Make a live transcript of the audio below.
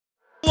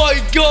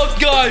god,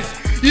 guys!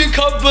 You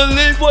can't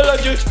believe what I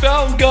just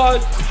found,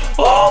 guys!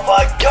 Oh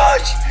my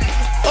gosh!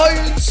 I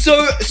am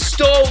so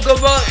stoked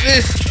about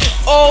this!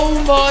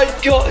 Oh my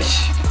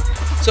gosh!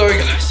 Sorry,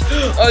 guys.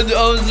 I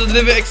was a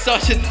little bit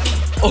excited.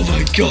 Oh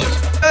my god!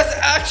 That's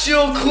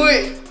actual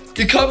queen!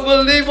 You can't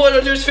believe what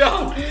I just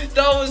found!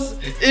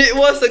 It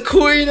was a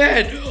queen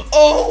ant!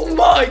 Oh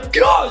my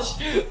gosh!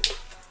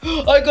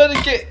 I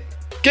gotta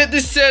get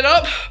this set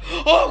up.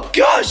 Oh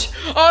gosh!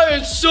 I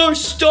am so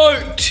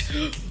stoked!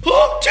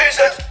 Oh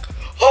Jesus!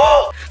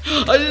 Oh!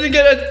 I didn't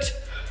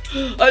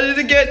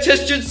get a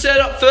test tube set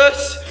up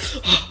first.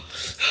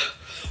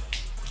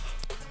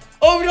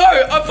 Oh no!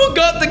 I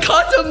forgot the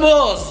cotton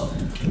balls!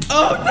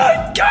 Oh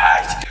my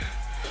gosh!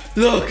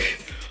 Look!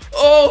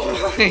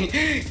 Oh my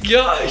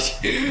gosh!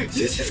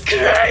 This is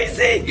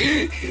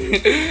crazy!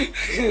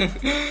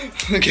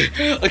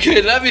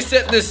 Okay, let me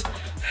set this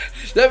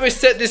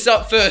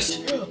up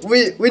first.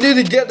 We need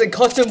to get the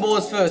cotton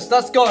balls first.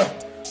 Let's go.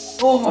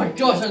 Oh my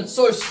gosh, I'm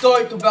so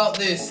stoked about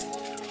this.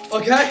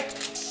 Okay?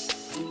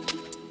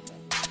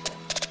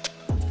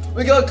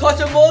 We got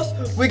cotton balls,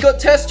 we got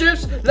test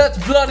tubes. Let's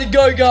bloody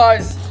go,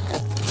 guys.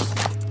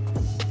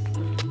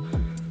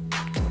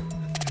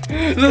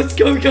 Let's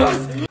go,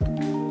 guys.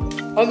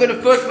 I'm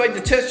gonna first make the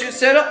test tube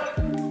setup.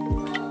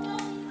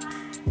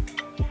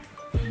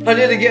 I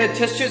need to get a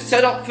test tube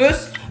set up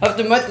first. I have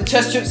to make the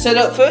test tube set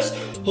up first.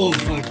 Oh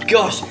my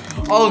gosh.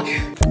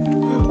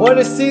 When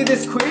I see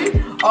this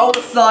queen, I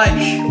was like,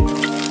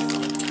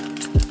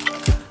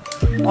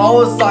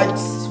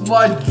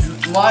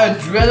 my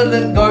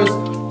adrenaline goes,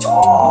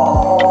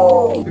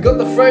 oh! We got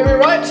the framing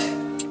right.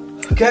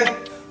 Okay,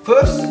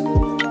 first,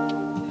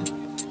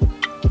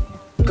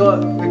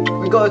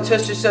 we got a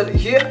test tube set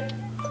here.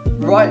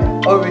 Right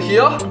over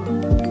here.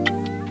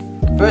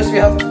 First we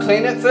have to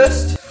clean it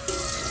first.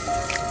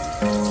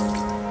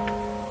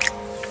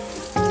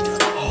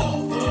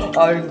 Oh,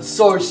 I'm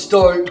so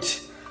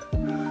stoked.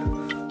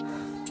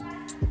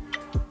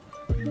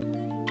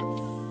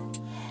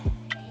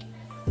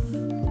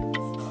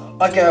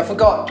 Okay, I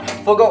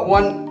forgot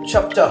one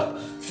chapter.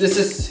 This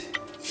is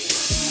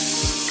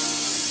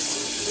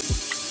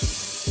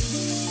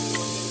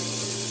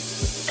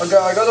okay,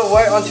 I gotta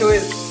wait until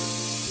it's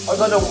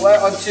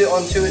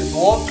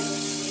warm.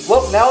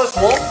 Well, now it's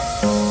warm.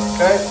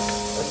 Okay,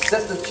 let's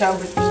set the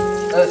temperature.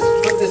 Let's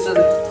put this in.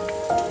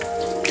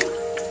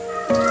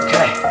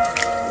 Okay.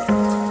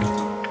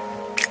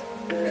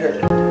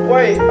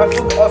 Wait, I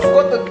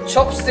forgot the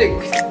chopstick.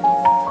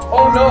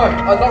 Oh no,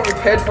 I'm not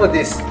prepared for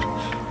this.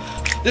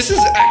 This is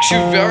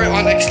actually very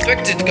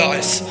unexpected,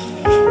 guys.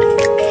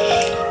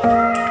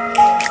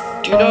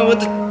 Do you know what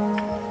the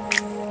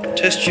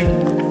test tube?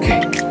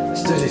 Okay,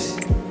 let's do this.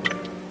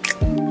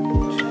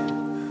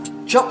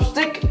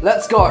 Chopstick,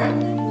 let's go.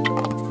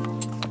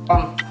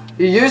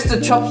 You use the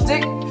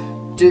chopstick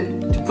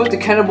to put the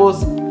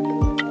cannonballs,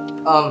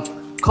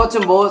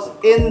 cotton balls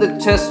in the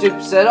test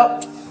tube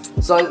setup.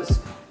 So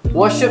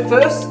wash it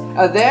first,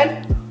 and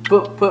then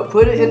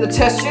put it in the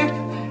test tube.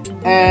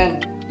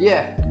 And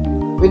yeah,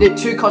 we need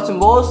 2 cotton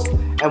balls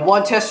and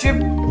 1 test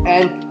tube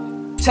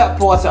and tap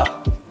water.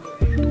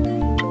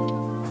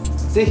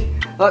 See,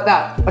 like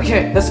that.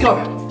 Okay, let's go.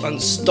 I'm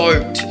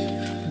stoked.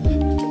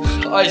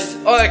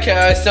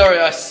 Sorry,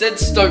 I said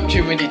stoked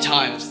too many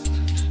times.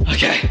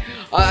 Okay,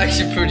 I'm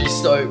actually pretty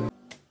stoked.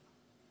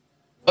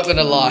 Not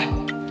gonna lie.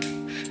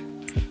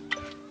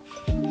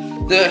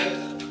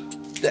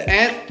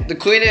 The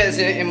queen ant is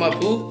in my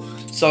pool,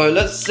 so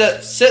let's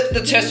set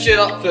the test tube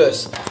up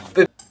first.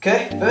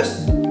 Okay,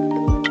 first,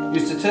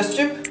 use the test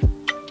tube.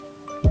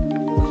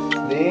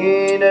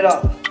 Clean it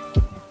up.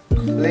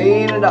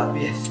 Clean it up,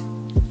 yes.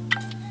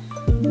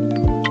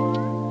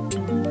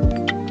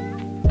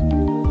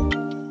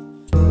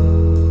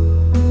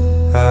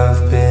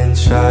 I've been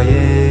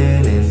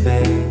trying in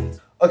vain.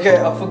 Okay,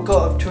 I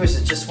forgot of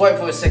tweezers. Just wait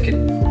for a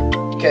second.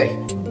 Okay.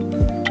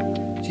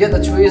 To get the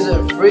tweezer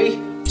in 3,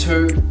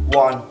 2,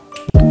 1.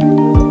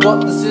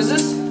 Got the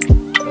scissors?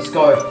 Let's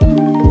go.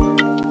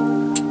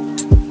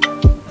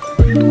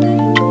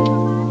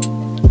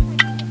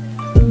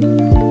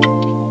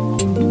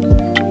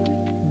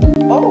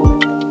 Oh,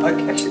 I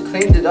actually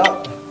cleaned it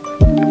up.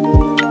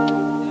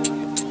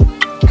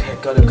 Okay,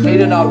 gotta clean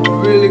it up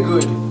really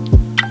good.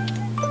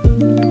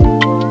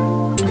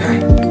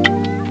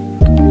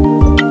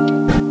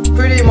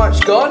 Pretty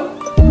much gone.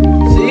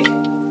 See?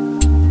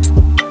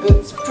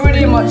 It's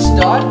pretty much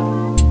done.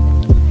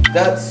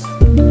 That's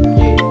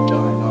yeah,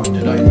 no,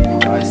 did I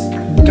guys?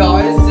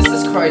 Guys, this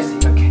is crazy.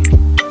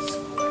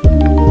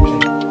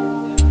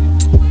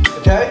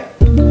 Okay.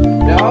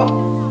 Now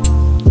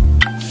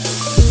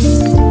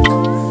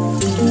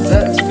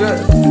let's fill.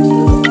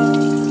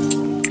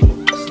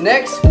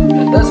 Next,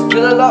 let's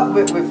fill it up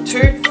with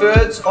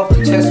 2/3 of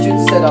the test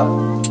tube setup.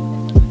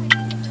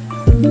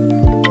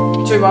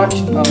 Too much.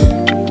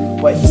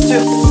 Wait, it's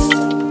too.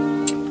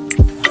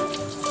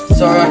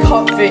 Sorry, I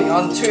can't think.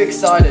 I'm too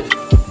excited.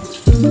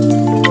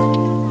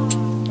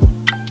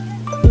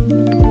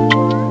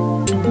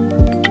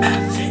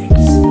 Perfect.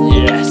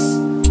 Yes.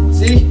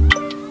 See?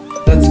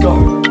 Let's go.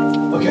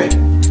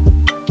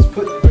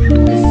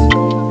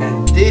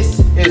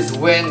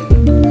 when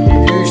you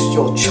use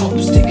your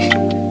chopstick.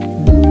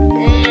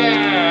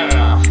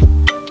 Yeah.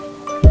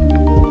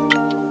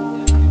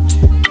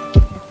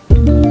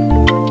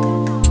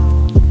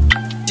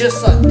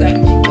 Just like that,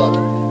 you got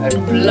a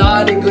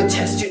bloody good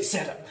test tube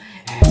setup.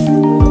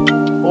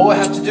 All I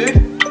have to do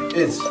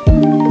is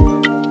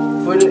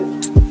put it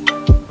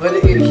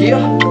in here.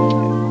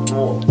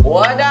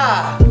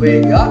 Voila!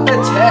 We got the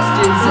test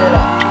tube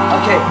setup.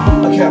 Okay,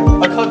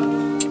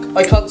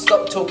 I can't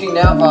stop talking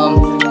now.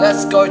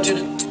 Let's go to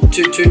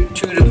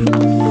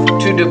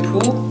the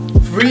pool.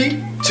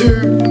 3,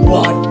 2,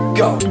 1,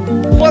 go!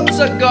 What's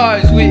up,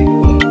 guys?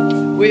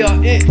 We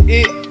are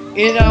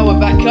in our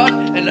backyard,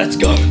 and let's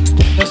go.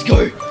 Let's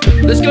go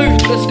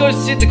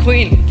see the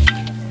queen.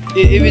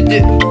 If it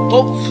did,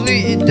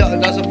 hopefully it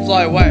doesn't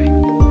fly away.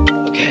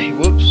 Okay,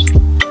 whoops.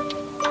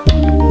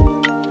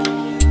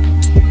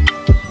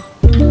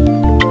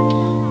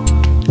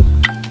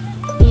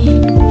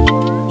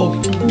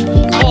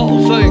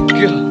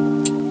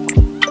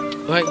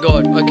 Thank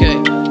God. Okay,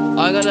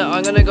 I'm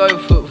gonna go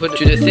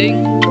to the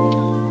thing,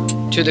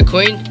 to the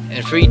queen,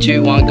 and 3,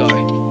 2, 1, go.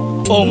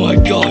 Oh my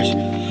gosh,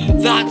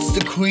 that's the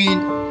queen.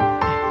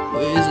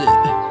 Where is it?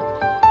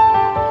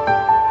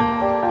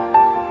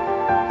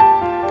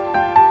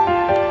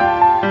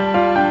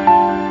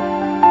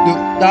 Look,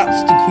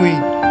 that's the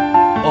queen.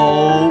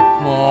 Oh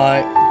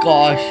my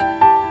gosh.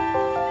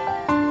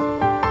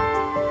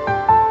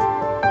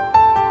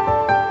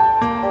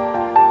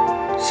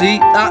 See,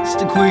 that's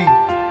the queen.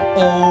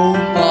 Oh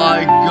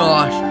my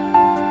gosh.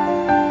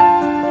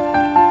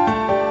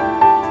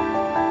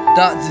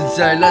 That's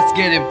insane. Let's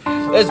get him.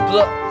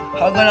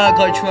 I'm gonna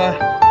go try.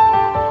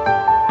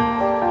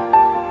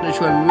 Let's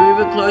try and move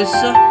it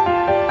closer.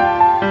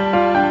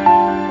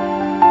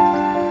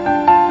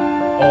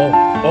 Oh.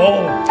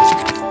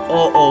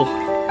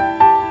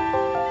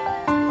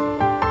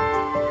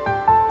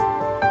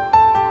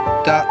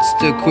 That's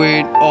the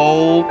queen.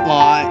 Oh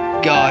my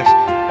gosh.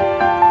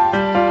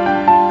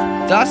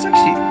 That's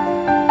actually.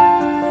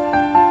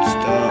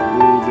 Start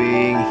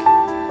moving.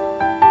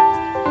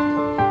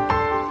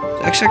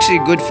 That's actually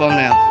a good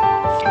thumbnail.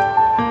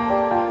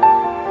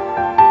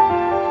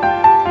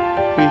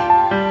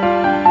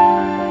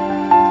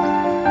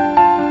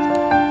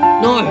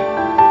 No.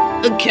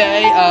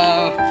 Okay.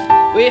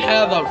 We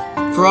have a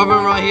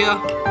problem right here.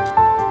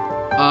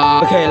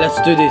 Okay, let's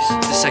do this.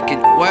 The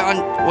second.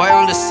 Wait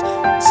on this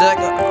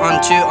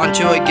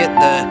until we get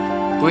the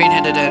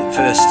green-headed ant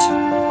first.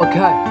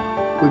 Okay,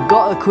 we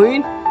got the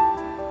queen.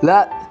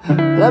 Let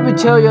me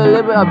tell you a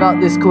little bit about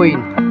this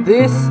queen.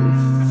 This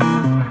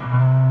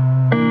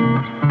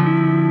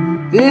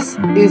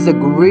is a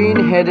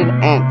green-headed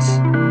ant.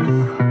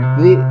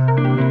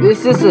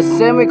 This is a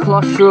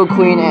semi-claustral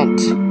queen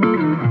ant.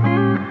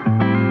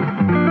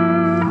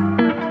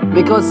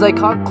 Because they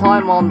can't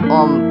climb on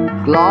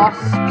glass,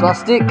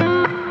 plastic,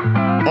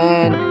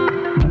 and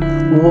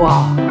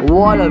wow,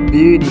 what a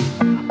beauty.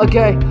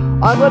 Okay,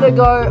 I'm gonna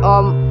go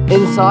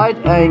inside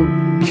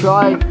and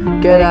try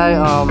get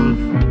a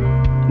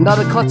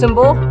another cotton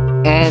ball,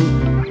 and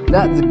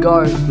let's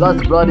go.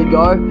 Let's bloody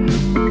go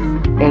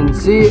and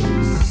see it.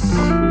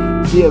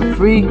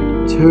 3,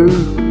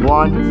 2,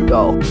 1,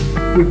 go.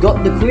 We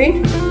got the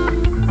queen.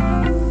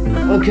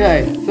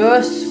 Okay,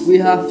 first we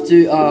have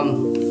to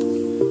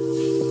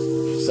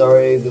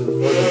sorry for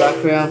the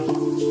background.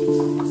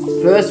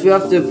 First we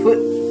have to put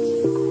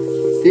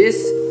this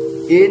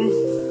in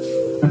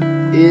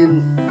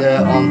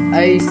the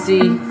AC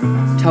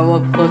tower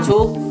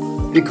bottle,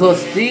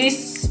 because these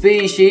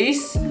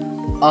species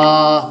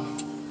are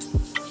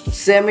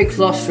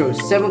semi-claustral.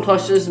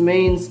 Semi-claustral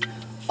means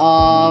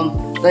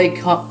they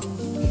can't,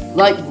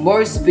 like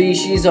most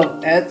species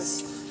of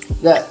ants,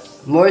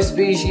 most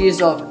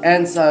species of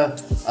ants are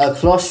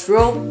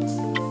claustral.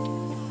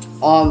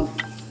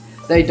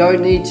 They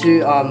don't need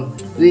to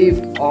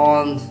live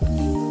on.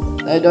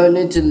 They don't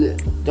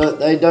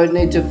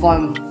need to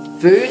find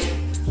food.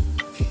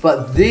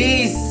 But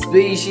these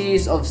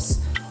species of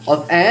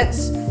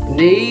ants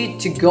need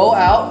to go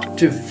out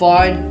to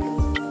find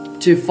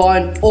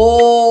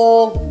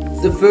all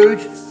the food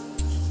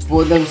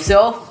for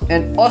themselves,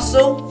 and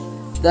also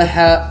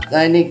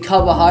they need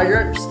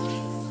carbohydrates,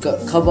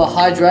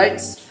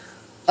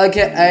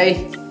 aka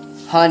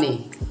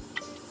honey,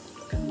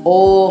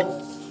 or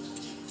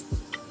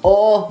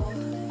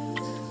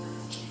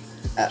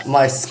at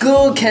my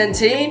school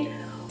canteen,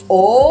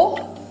 or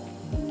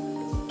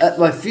at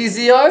my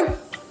physio,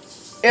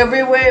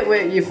 everywhere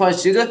where you find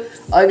sugar,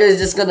 I'm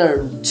just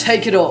gonna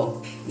take it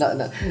all. No,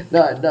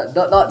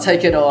 not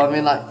take it all. I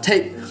mean, like,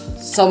 take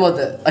some of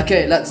it.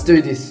 Okay, let's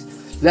do this.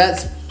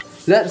 Let's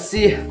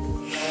see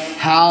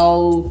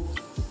how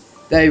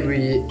they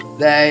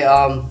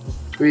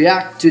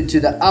react to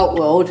the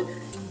outworld,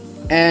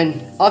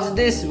 and after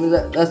this,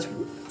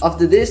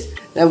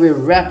 then we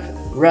wrap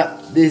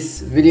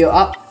this video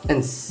up,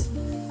 and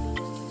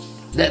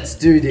let's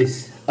do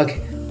this.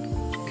 Okay.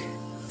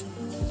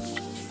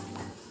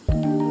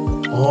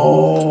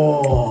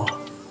 Oh.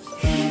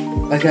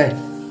 Okay.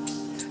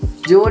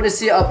 Do you want to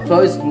see up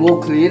close more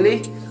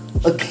clearly?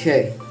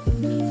 Okay.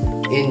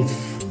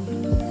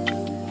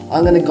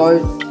 I'm gonna go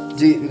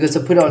do, because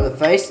I put it on the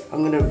face,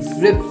 I'm gonna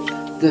flip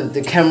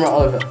the camera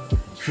over.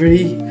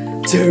 3,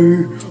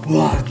 2,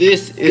 1.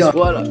 This is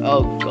what,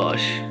 oh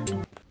gosh.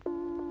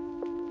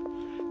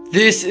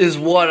 This is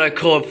what I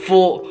call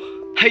full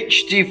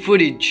HD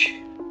footage.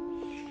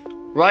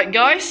 Right,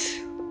 guys?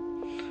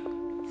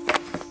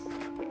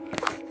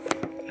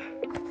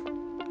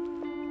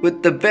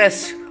 With the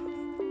best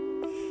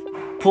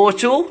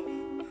portal.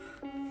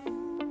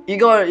 You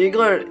got it,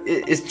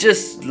 it's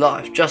just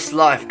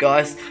life,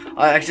 guys.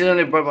 I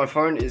accidentally broke my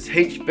phone, it's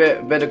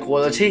better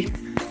quality.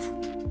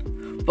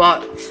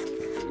 But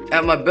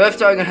at my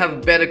birthday, I'm gonna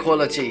have better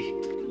quality.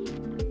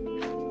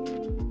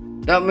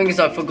 That means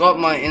I forgot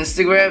my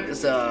Instagram,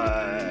 so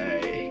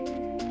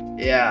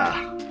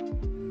yeah.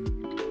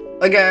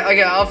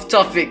 Okay, off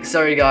topic,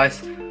 sorry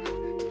guys.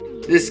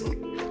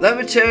 Let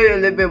me tell you a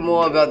little bit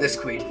more about this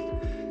queen.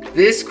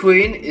 This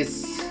queen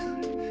is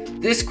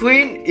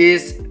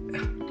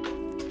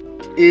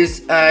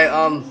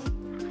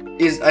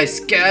a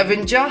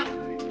scavenger.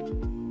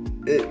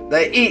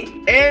 They eat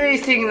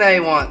anything they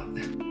want.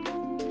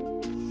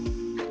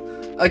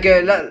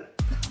 Okay,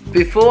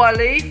 before I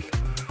leave,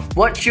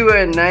 what you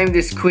will name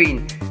this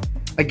queen?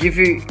 I give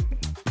you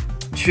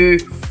two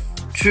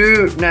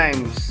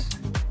names.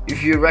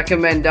 If you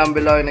recommend down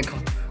below in the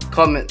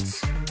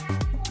comments.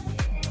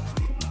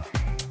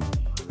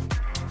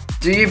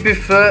 Do you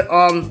prefer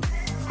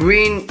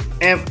green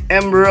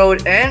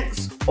emerald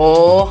ants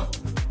or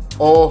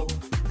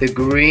the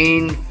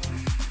green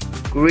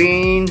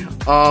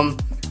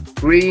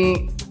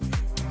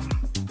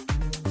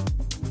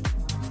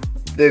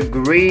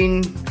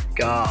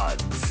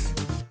guards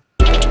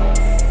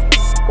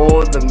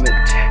or the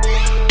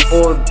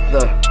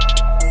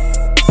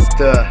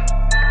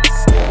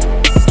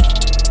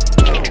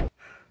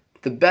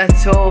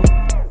battle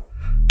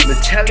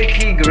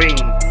metallic-y green?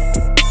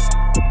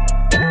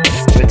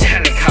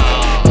 Metallica.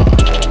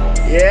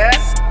 Yeah?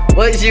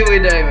 What should we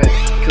name it?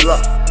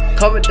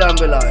 Comment down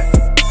below.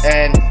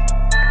 And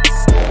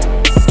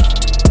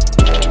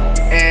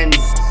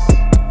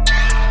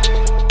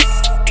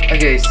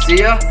okay, see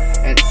ya,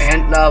 and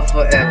ant love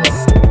forever.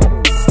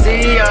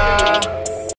 See ya.